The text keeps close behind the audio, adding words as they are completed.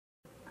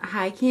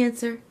Hi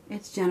Cancer,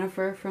 it's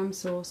Jennifer from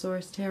Soul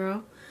Source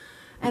Tarot,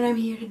 and I'm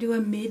here to do a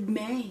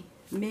mid-May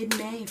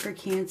for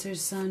Cancer,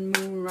 Sun,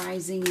 Moon,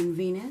 Rising, and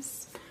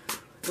Venus.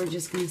 We're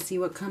just going to see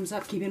what comes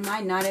up. Keep in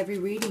mind, not every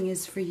reading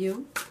is for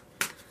you.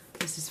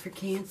 This is for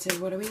Cancer.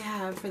 What do we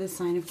have for the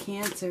sign of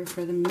Cancer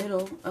for the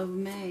middle of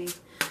May?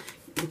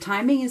 The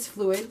timing is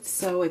fluid,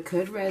 so it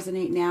could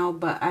resonate now,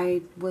 but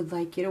I would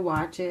like you to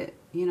watch it,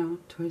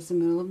 towards the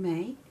middle of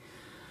May.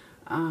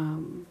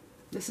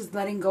 This is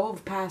letting go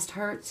of past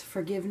hurts,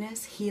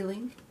 forgiveness,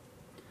 healing.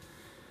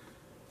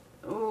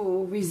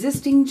 Oh,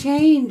 resisting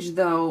change,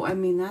 though. I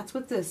mean, that's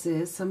what this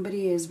is.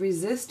 Somebody is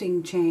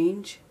resisting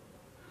change,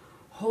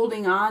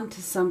 holding on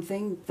to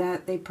something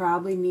that they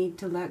probably need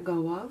to let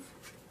go of.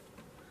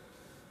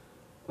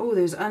 Oh,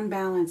 there's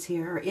unbalance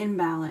here, or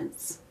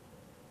imbalance.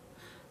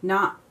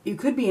 You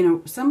could be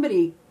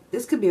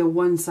this could be a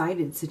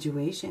one-sided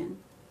situation.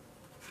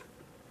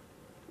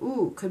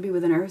 Ooh, could be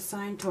with an earth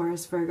sign,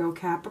 Taurus, Virgo,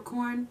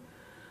 Capricorn.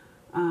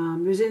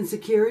 There's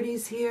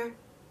insecurities here.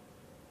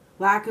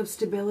 Lack of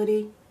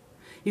stability.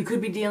 You could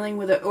be dealing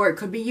with it, or it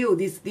could be you.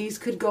 These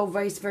could go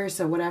vice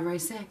versa, whatever I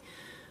say.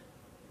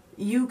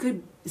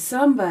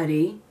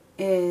 Somebody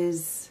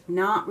is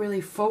not really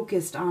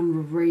focused on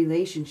a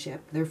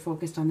relationship. They're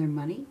focused on their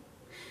money.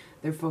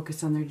 They're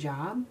focused on their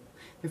job.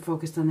 They're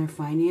focused on their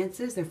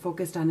finances. They're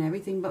focused on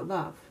everything but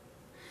love.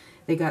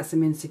 They got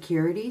some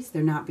insecurities.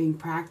 They're not being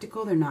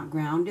practical. They're not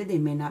grounded. They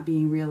may not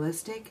be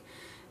realistic.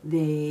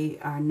 They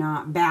are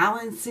not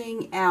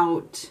balancing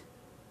out.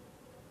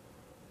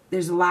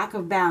 There's a lack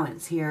of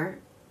balance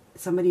here.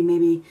 Somebody may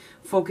be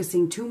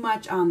focusing too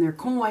much on their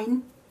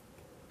coin.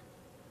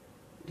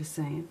 Just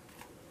saying.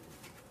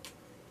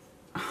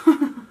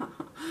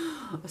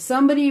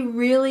 Somebody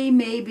really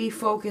may be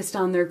focused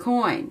on their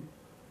coin.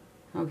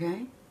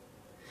 Okay?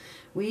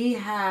 We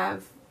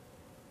have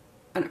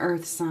an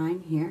earth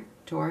sign here.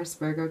 Taurus,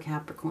 Virgo,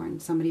 Capricorn.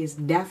 Somebody is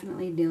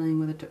definitely dealing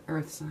with an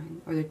earth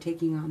sign, or they're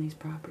taking on these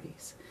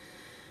properties.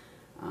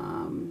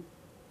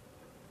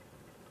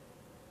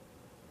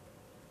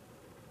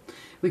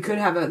 We could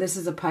have this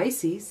is a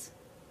Pisces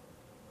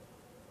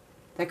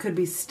that could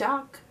be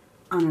stuck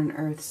on an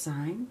earth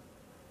sign.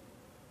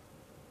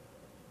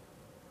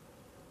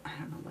 I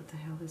don't know what the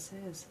hell this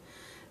is.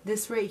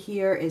 This right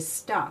here is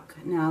stuck.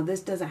 Now,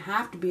 this doesn't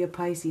have to be a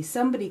Pisces.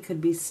 Somebody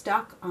could be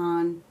stuck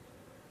on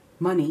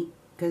money,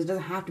 because it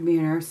doesn't have to be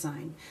an earth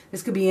sign.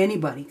 This could be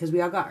anybody, because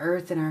we all got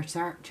earth in our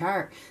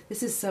chart.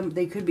 This is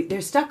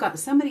they're stuck on,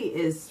 somebody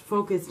is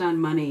focused on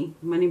money,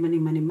 money, money,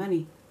 money,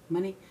 money,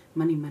 money,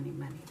 money, money,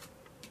 money,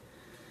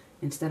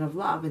 instead of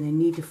love, and they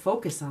need to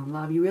focus on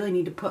love. You really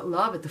need to put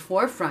love at the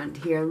forefront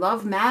here.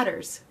 Love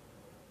matters.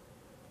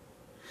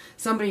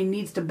 Somebody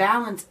needs to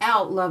balance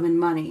out love and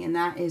money, and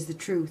that is the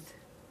truth.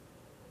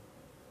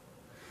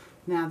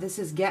 Now, this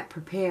is get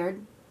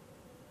prepared.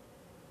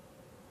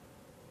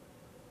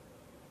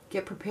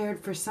 Get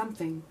prepared for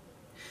something.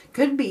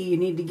 Could be you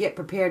need to get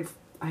prepared.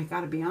 I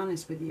got to be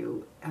honest with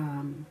you.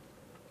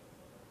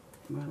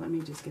 Well, let me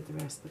just get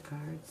the rest of the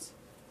cards.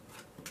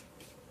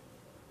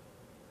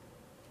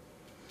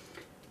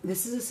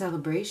 This is a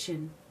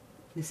celebration.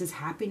 This is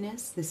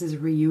happiness. This is a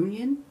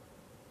reunion.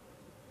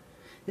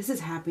 This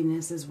is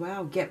happiness as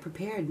well. Get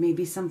prepared.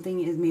 Maybe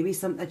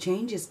a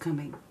change is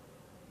coming.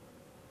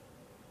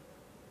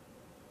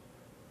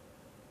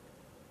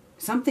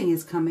 Something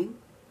is coming,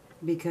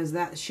 because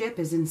that ship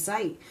is in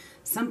sight.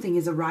 Something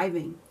is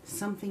arriving.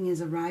 Something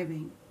is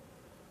arriving.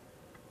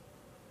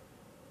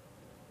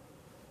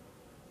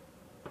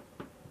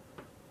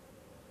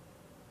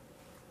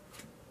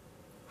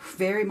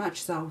 Very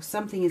much so.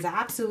 Something is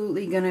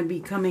absolutely going to be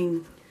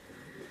coming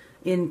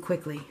in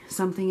quickly.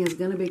 Something is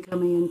going to be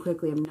coming in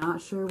quickly. I'm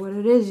not sure what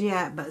it is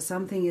yet, but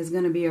something is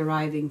going to be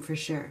arriving for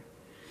sure.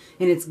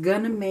 And it's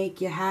going to make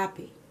you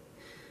happy.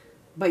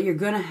 But you're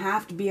going to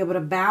have to be able to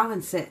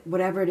balance it,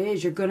 whatever it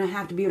is. You're going to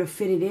have to be able to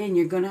fit it in.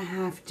 You're going to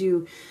have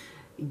to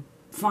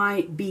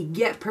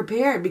get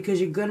prepared,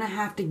 because you're going to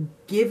have to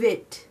give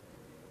it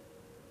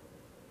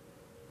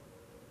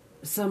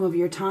some of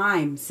your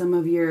time, some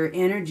of your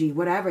energy,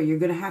 whatever. You're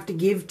going to have to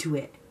give to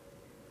it.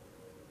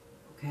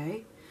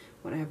 Okay?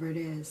 Whatever it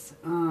is.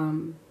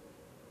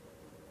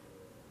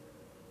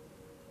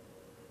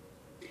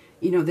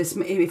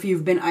 If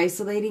you've been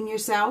isolating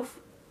yourself,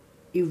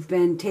 you've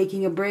been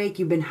taking a break,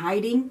 you've been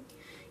hiding,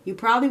 you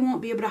probably won't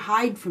be able to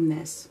hide from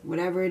this.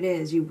 Whatever it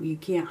is, you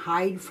can't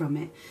hide from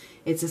it.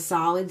 It's a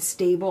solid,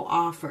 stable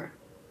offer.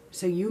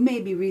 So you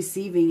may be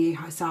receiving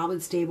a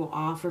solid, stable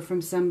offer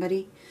from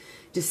somebody.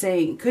 Just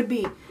saying, it could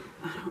be,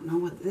 I don't know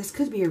what, this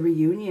could be a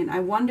reunion. I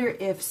wonder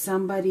if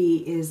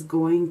somebody is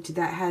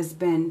that has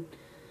been,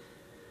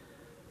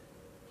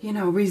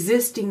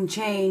 resisting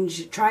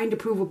change, trying to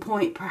prove a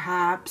point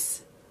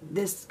perhaps.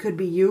 This could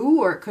be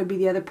you, or it could be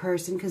the other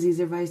person, because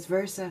these are vice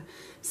versa.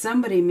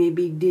 Somebody may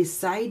be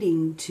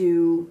deciding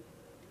to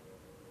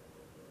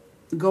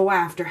go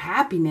after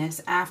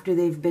happiness after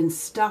they've been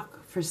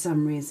stuck for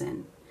some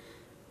reason.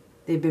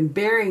 They've been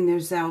burying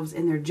themselves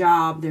in their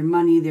job, their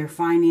money, their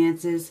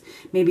finances,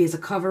 maybe as a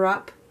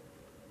cover-up.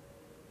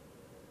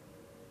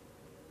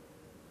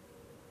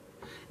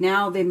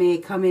 Now they may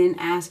come in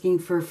asking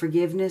for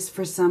forgiveness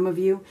for some of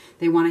you.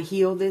 They want to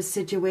heal this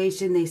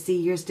situation. They see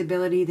your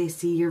stability. They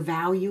see your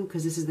value,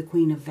 because this is the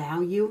Queen of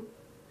Value.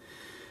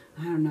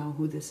 I don't know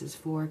who this is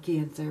for,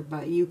 Cancer,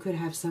 but you could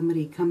have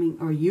somebody coming,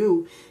 or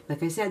you,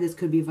 like I said, this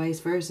could be vice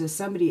versa.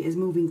 Somebody is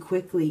moving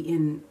quickly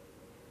in,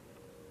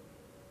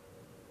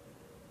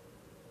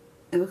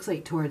 it looks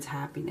like towards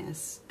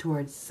happiness,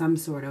 towards some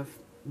sort of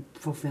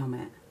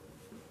fulfillment.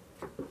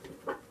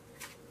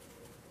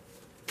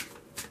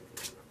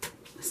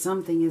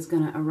 Something is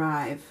going to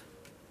arrive.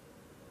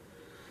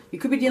 You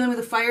could be dealing with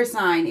a fire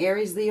sign,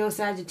 Aries, Leo,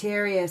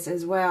 Sagittarius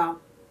as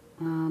well.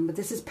 But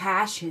this is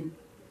passion.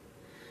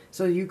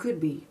 So you could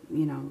be,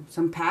 you know,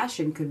 some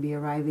passion could be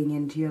arriving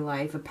into your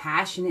life, a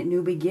passionate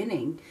new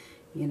beginning,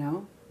 you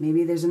know.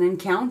 Maybe there's an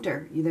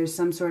encounter. There's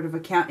some sort of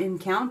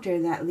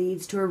encounter that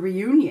leads to a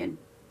reunion.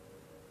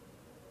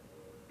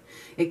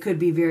 It could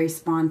be very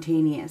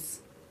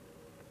spontaneous.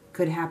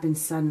 Could happen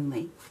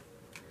suddenly.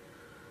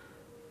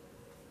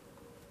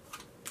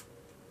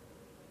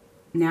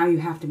 Now you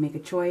have to make a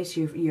choice.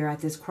 You're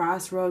at this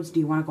crossroads. Do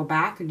you want to go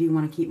back, or do you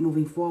want to keep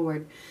moving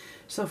forward?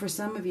 So for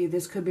some of you,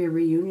 this could be a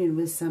reunion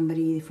with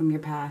somebody from your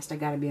past. I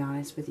got to be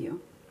honest with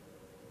you.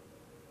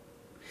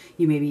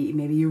 You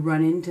maybe you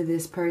run into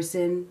this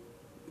person,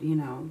 you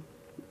know,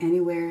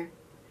 anywhere,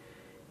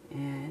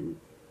 and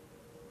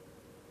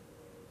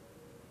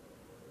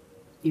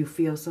you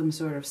feel some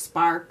sort of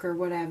spark or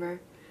whatever.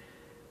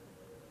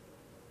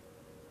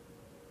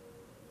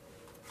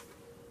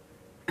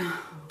 Oh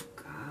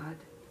God.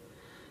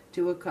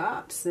 Two of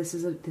Cups. This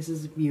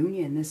is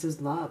union. This is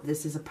love.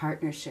 This is a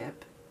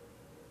partnership.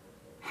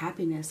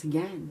 Happiness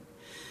again.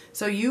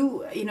 So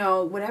you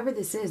know, whatever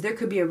this is, there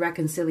could be a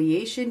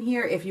reconciliation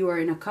here if you are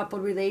in a couple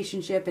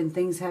relationship and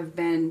things have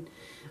been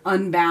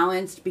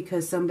unbalanced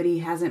because somebody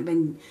hasn't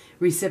been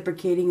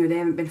reciprocating, or they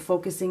haven't been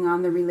focusing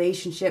on the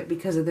relationship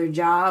because of their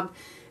job.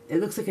 It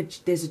looks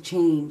like there's a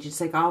change.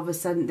 It's like all of a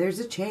sudden there's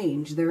a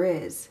change. There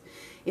is.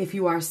 If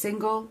you are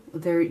single,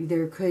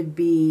 there could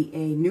be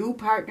a new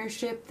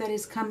partnership that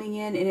is coming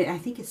in, and I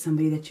think it's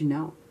somebody that you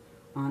know,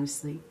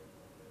 honestly.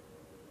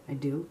 I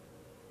do.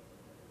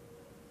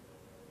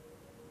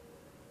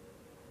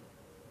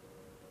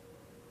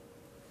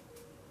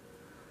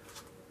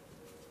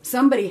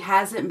 Somebody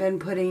hasn't been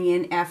putting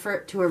in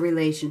effort to a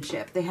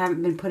relationship. They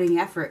haven't been putting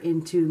effort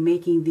into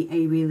making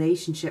a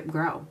relationship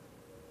grow.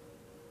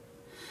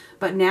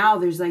 But now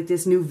there's like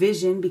this new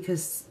vision,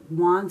 because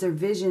wands are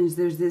visions.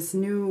 There's this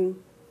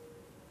new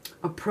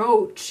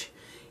approach,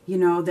 you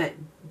know, that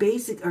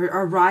basic, or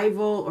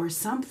arrival or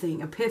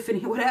something,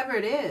 epiphany, whatever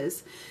it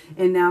is.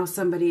 And now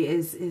somebody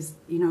is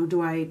you know, what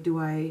do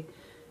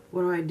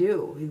I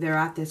do? They're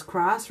at this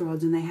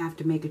crossroads and they have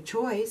to make a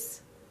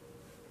choice.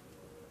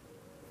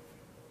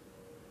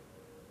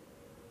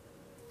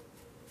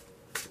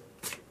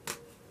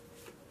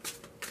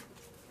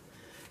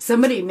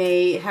 Somebody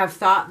may have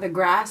thought the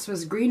grass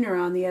was greener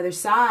on the other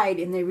side,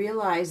 and they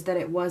realized that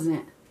it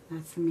wasn't.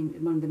 That's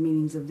one of the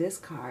meanings of this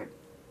card.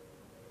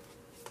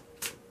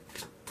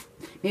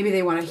 Maybe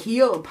they want to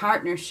heal a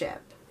partnership.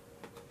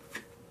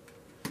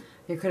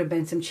 There could have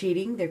been some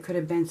cheating. There could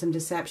have been some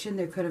deception.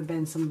 There could have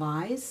been some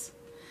lies.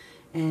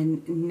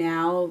 And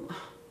now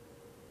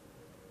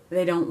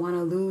they don't want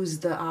to lose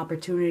the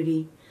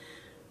opportunity.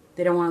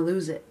 They don't want to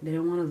lose it. They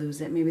don't want to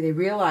lose it. Maybe they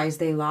realize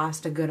they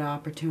lost a good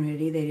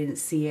opportunity. They didn't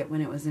see it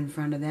when it was in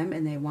front of them,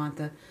 and they want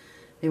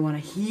to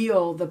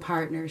heal the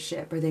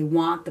partnership, or they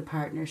want the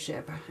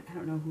partnership. I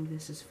don't know who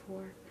this is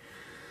for.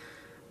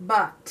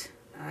 But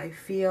I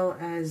feel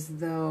as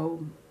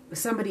though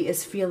somebody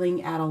is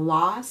feeling at a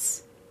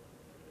loss,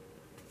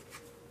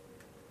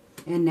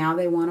 and now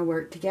they want to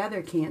work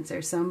together,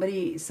 Cancer.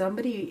 Somebody,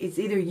 it's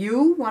either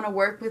you want to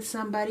work with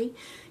somebody,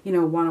 you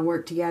know, want to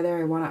work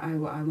together.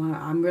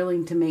 I'm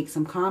willing to make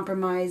some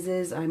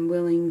compromises. I'm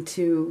willing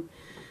to,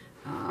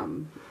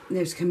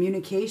 there's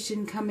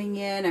communication coming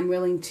in. I'm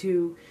willing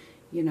to,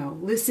 you know,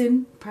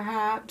 listen,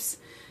 perhaps.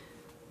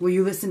 Will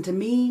you listen to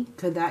me?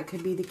 That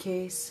could be the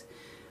case.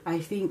 I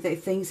think that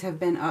things have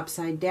been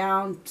upside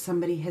down.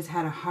 Somebody has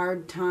had a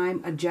hard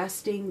time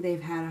adjusting.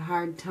 They've had a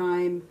hard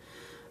time,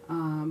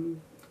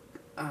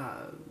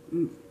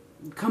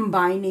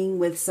 combining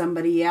with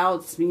somebody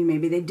else.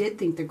 Maybe they did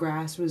think the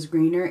grass was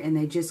greener and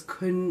they just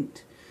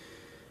couldn't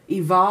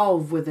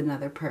evolve with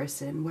another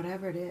person.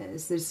 Whatever it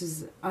is, this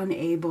is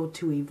unable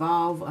to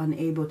evolve,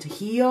 unable to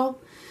heal.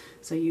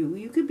 So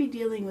you could be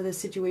dealing with a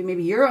situation.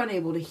 Maybe you're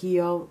unable to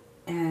heal,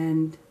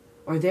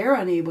 or they're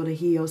unable to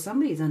heal.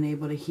 Somebody's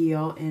unable to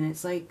heal, and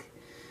it's like,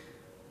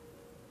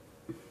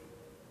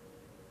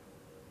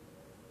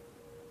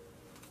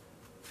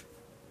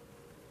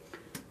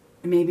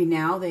 maybe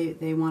now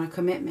they want a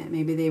commitment.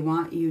 Maybe they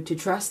want you to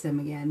trust them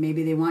again.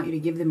 Maybe they want you to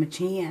give them a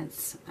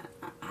chance.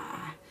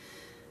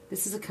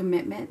 This is a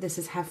commitment. This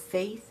is have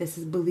faith. This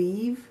is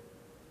believe.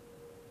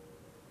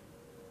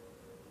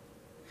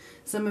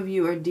 Some of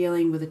you are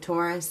dealing with a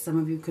Taurus. Some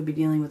of you could be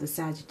dealing with a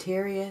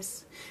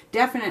Sagittarius.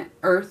 Definite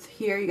earth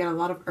here. You got a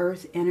lot of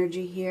earth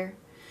energy here.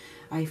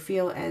 I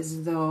feel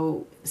as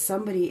though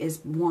somebody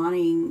is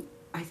wanting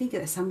I think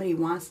that somebody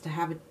wants to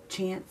have a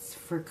chance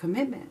for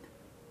commitment.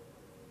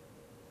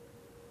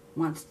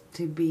 Wants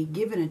to be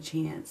given a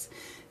chance.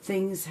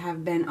 Things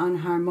have been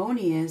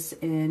unharmonious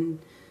and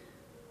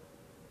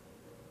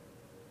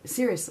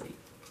seriously,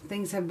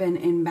 things have been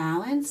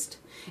imbalanced,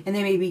 and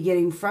they may be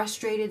getting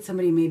frustrated.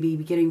 Somebody may be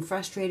getting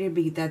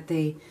frustrated that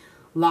they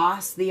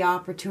lost the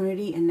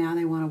opportunity and now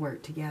they want to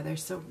work together.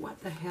 So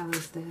what the hell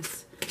is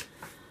this?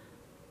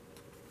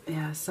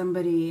 Yeah,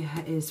 somebody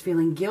is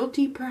feeling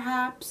guilty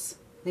perhaps.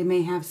 They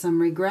may have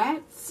some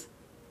regrets.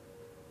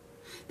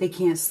 They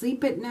can't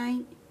sleep at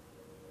night.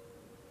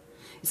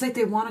 It's like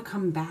they want to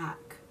come back.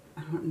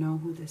 I don't know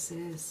who this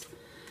is.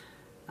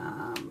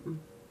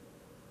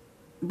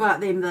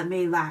 But they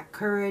may lack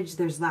courage.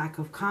 There's lack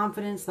of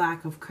confidence,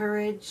 lack of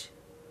courage,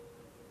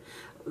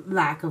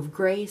 lack of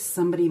grace.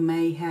 Somebody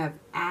may have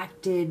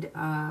acted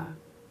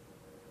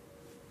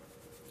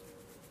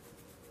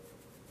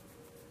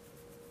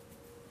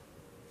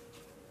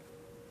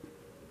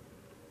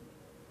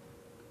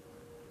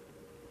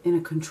in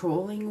a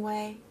controlling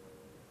way.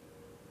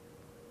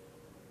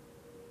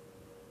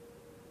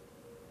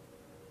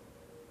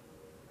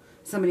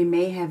 Somebody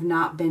may have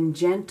not been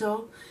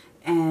gentle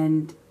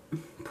and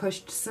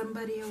pushed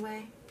somebody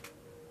away.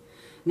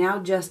 Now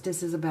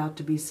justice is about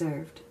to be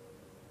served.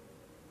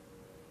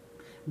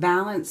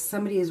 Balance.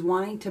 Somebody is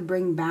wanting to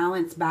bring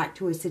balance back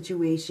to a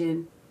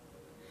situation.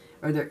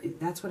 Or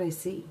that's what I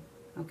see.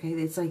 Okay,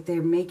 it's like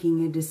they're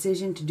making a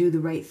decision to do the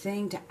right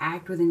thing, to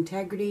act with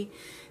integrity.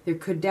 There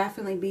could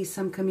definitely be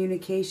some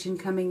communication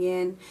coming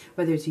in,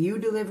 whether it's you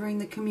delivering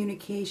the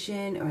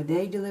communication or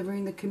they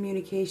delivering the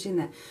communication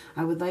that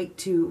I would like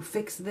to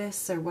fix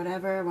this or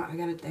whatever.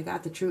 I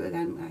got the truth.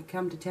 I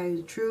come to tell you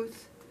the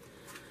truth.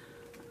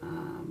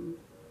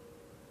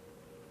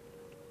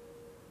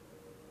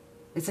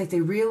 It's like they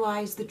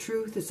realize the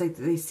truth. It's like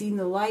they've seen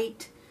the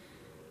light.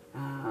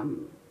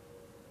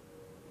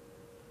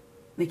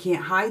 They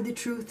can't hide the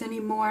truth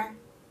anymore.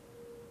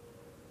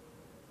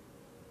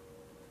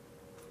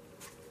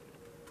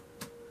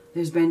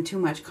 There's been too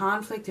much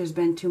conflict. There's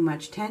been too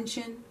much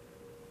tension.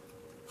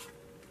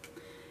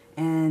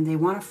 And they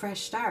want a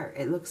fresh start.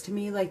 It looks to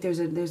me like there's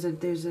a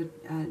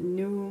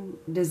new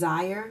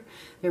desire.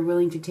 They're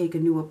willing to take a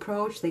new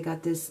approach. They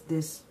got this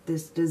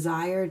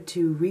desire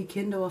to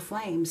rekindle a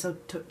flame. So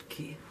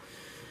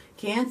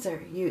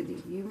Cancer,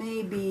 you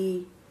may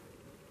be,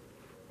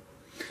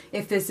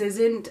 if this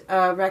isn't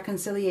a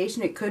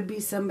reconciliation, it could be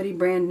somebody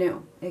brand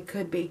new. It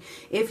could be.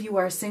 If you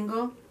are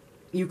single,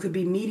 you could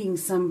be meeting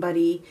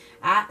somebody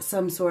at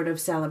some sort of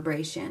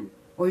celebration.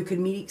 Or you could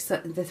meet,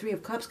 the Three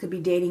of Cups could be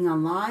dating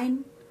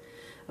online.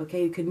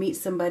 Okay, you could meet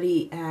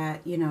somebody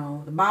at,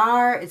 the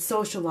bar. It's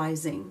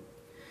socializing.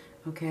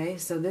 Okay,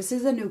 so this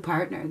is a new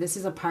partner. This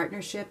is a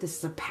partnership. This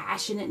is a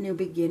passionate new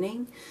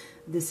beginning.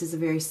 This is a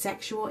very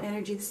sexual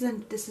energy.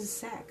 This is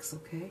sex,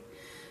 okay?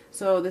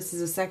 So this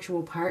is a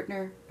sexual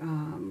partner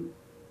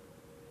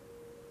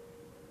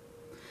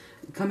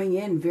coming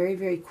in very,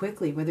 very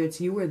quickly, whether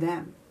it's you or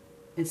them.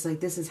 It's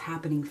like this is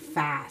happening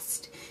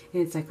fast.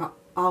 And it's like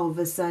all of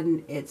a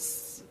sudden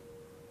it's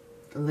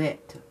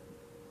lit.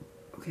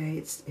 Okay,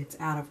 it's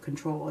out of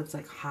control. It's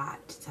like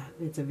hot.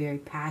 It's a very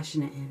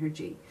passionate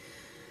energy.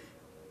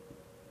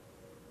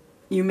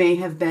 You may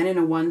have been in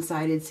a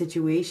one-sided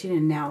situation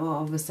and now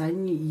all of a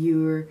sudden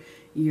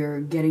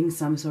you're getting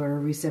some sort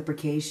of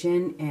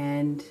reciprocation,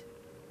 and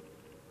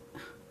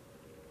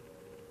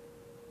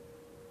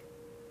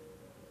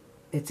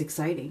it's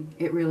exciting.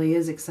 It really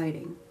is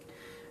exciting.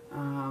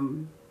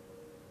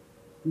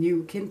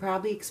 You can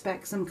probably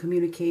expect some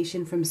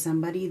communication from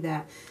somebody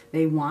that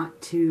they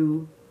want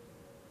to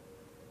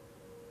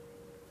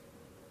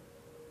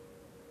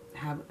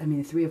have. I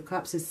mean, the Three of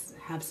Cups is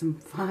have some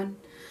fun.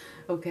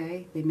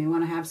 Okay, they may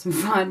want to have some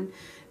fun.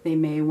 They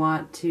may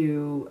want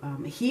to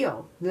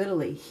heal,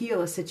 literally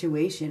heal a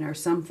situation or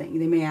something.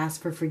 They may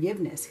ask for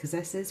forgiveness, because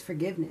this is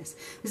forgiveness.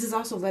 This is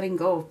also letting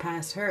go of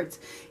past hurts.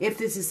 If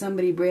this is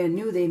somebody brand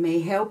new, they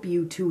may help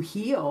you to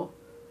heal.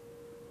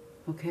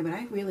 Okay, but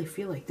I really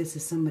feel like this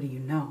is somebody you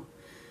know.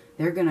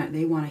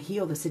 They want to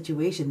heal the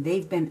situation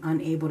they've been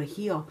unable to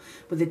heal.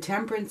 With the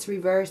Temperance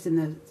reversed and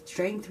the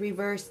Strength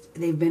reversed,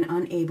 they've been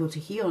unable to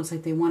heal. It's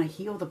like they want to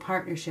heal the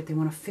partnership. They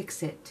want to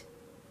fix it.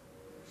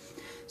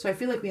 So I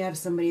feel like we have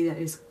somebody that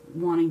is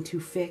wanting to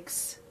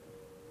fix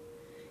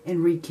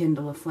and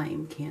rekindle a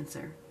flame,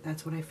 Cancer.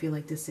 That's what I feel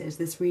like this is.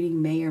 This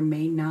reading may or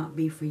may not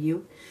be for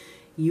you.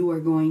 You are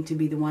going to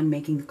be the one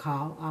making the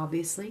call,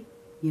 obviously.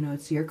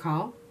 It's your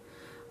call.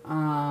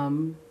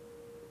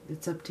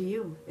 It's up to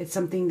you. It's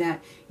something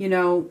that,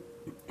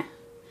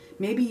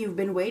 maybe you've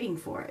been waiting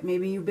for it.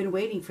 Maybe you've been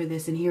waiting for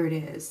this, and here it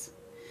is.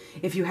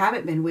 If you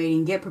haven't been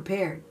waiting, get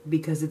prepared,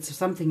 because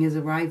something is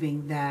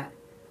arriving that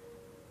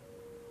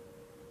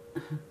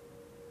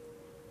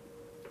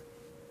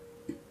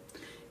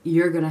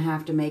you're going to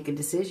have to make a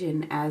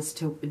decision as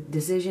to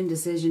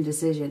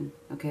decision,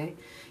 okay?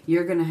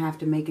 You're going to have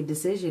to make a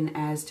decision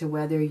as to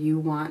whether you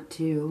want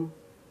to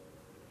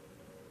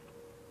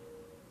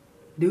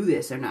do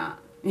this or not,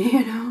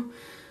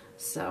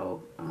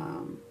 So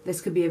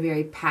this could be a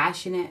very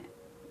passionate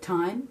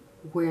time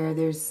where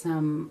there's a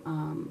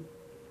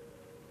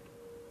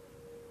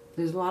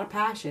lot of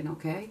passion,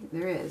 okay?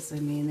 There is. I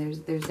mean, there's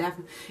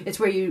definitely,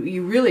 it's where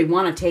you really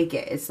want to take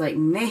it. It's like,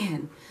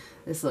 man,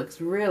 this looks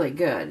really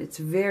good. It's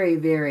very,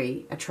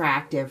 very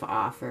attractive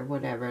offer,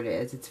 whatever it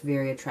is. It's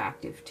very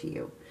attractive to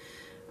you.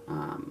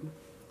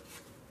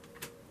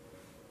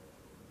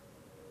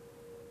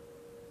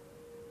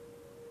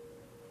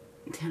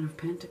 Ten of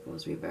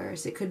Pentacles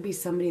reverse. It could be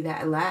somebody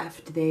that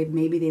left.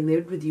 Maybe they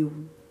lived with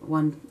you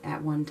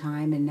at one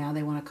time and now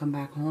they want to come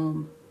back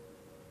home.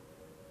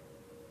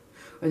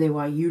 Or they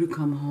want you to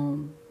come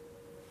home.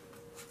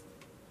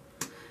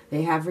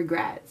 They have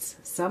regrets.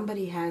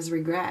 Somebody has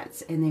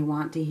regrets and they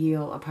want to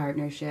heal a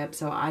partnership.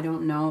 So I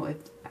don't know if,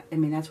 I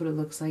mean, that's what it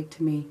looks like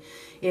to me.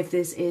 If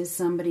this is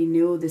somebody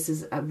new, this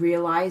is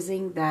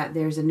realizing that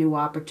there's a new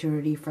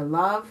opportunity for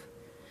love.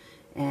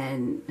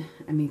 And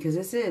I mean, because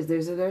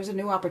there's a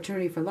new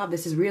opportunity for love.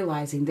 This is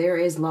realizing there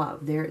is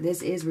love.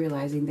 This is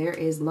realizing there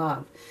is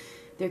love.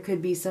 There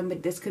could be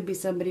somebody, this could be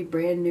somebody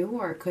brand new,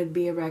 or it could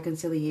be a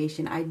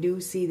reconciliation. I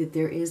do see that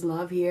there is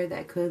love here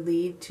that could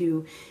lead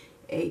to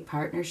a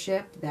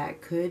partnership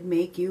that could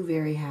make you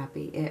very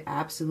happy. It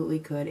absolutely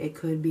could. It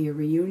could be a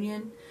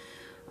reunion.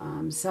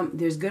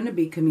 There's going to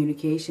be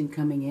communication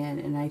coming in,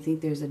 and I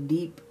think there's a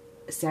deep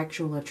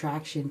sexual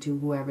attraction to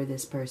whoever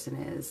this person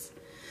is.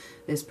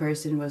 This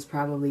person was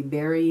probably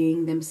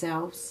burying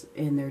themselves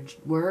in their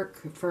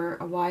work for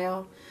a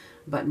while,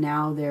 but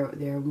now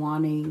they're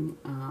wanting,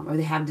 or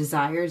they have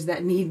desires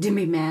that need to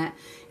be met,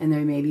 and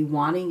they're maybe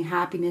wanting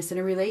happiness in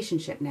a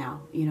relationship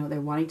now. You know,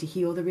 they're wanting to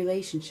heal the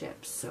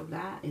relationships. So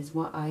that is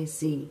what I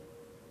see.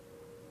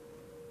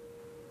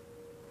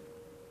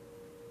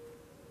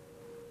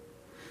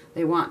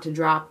 They want to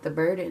drop the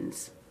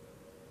burdens.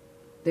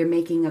 They're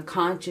making a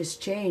conscious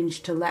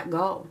change to let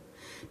go.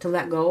 To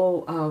let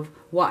go of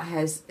what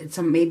has,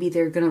 maybe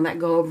they're going to let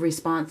go of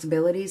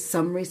responsibilities,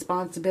 some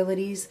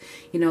responsibilities,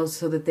 you know,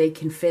 so that they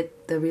can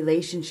fit the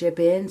relationship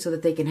in, so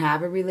that they can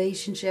have a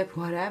relationship,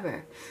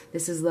 whatever.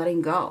 This is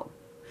letting go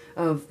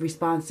of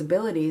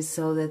responsibilities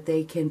so that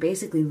they can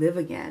basically live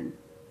again.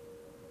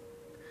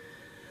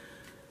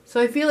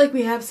 So I feel like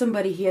we have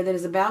somebody here that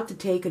is about to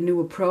take a new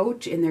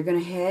approach, and they're going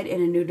to head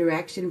in a new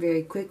direction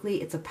very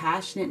quickly. It's a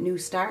passionate new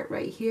start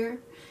right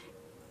here.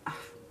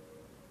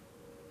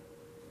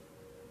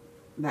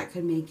 That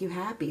could make you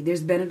happy.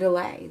 There's been a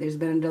delay. There's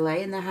been a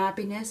delay in the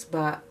happiness,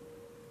 but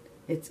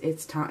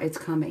it's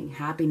coming.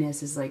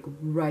 Happiness is like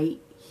right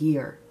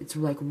here. It's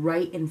like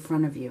right in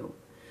front of you.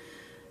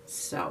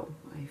 So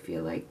I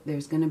feel like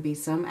there's going to be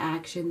some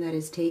action that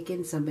is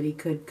taken. Somebody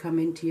could come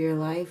into your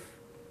life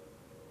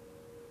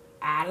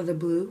out of the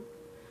blue.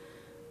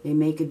 They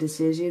make a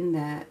decision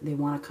that they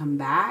want to come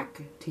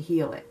back to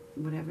heal it.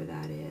 Whatever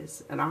that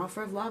is. An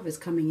offer of love is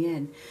coming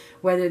in.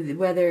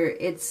 Whether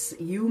it's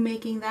you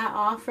making that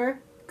offer,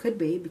 could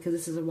be, because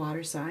this is a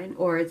water sign,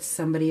 or it's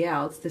somebody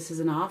else. This is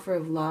an offer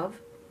of love.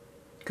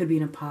 Could be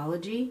an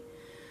apology.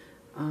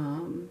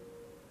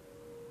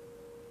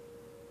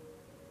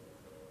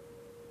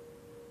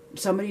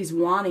 Somebody's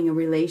wanting a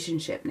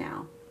relationship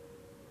now.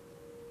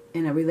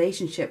 And a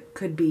relationship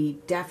could be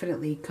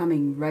definitely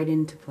coming right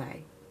into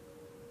play.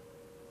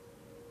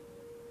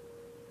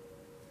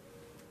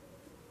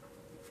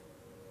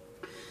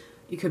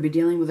 You could be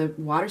dealing with a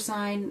water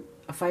sign,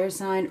 a fire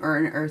sign, or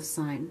an earth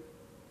sign.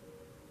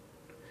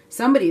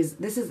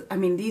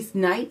 These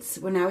nights,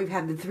 well, now we've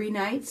had the 3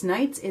 nights.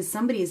 Nights is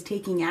somebody is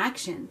taking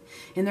action,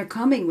 and they're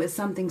coming with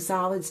something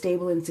solid,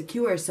 stable, and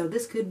secure. So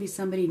this could be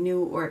somebody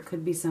new, or it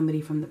could be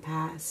somebody from the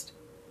past.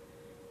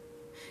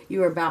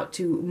 You are about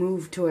to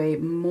move to a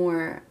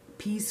more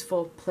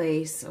peaceful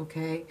place,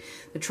 okay?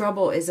 The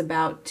trouble is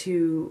about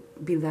to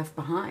be left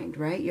behind,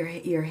 right?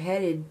 You're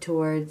headed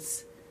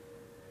towards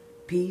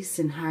peace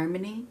and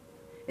harmony.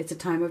 It's a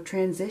time of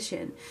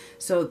transition.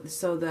 So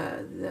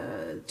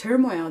the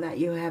turmoil that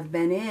you have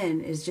been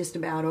in is just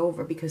about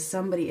over, because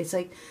it's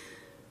like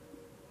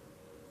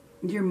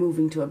you're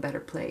moving to a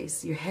better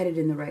place. You're headed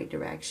in the right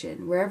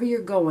direction. Wherever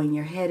you're going,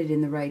 you're headed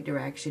in the right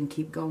direction.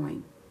 Keep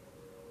going.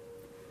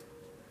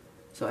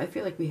 So I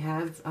feel like we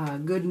have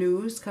good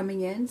news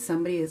coming in.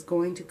 Somebody is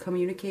going to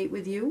communicate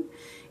with you,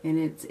 and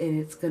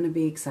it's going to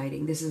be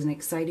exciting. This is an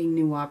exciting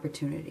new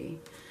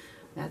opportunity.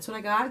 That's what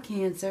I got,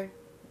 Cancer.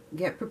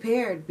 Get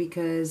prepared,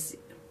 because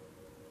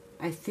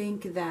I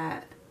think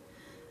that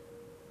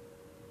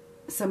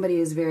somebody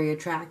is very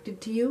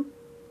attracted to you,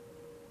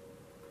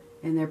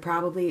 and they're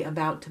probably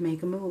about to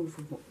make a move.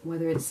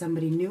 Whether it's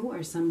somebody new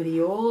or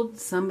somebody old,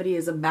 somebody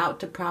is about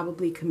to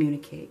probably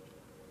communicate.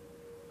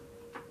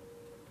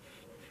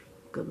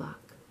 Good luck.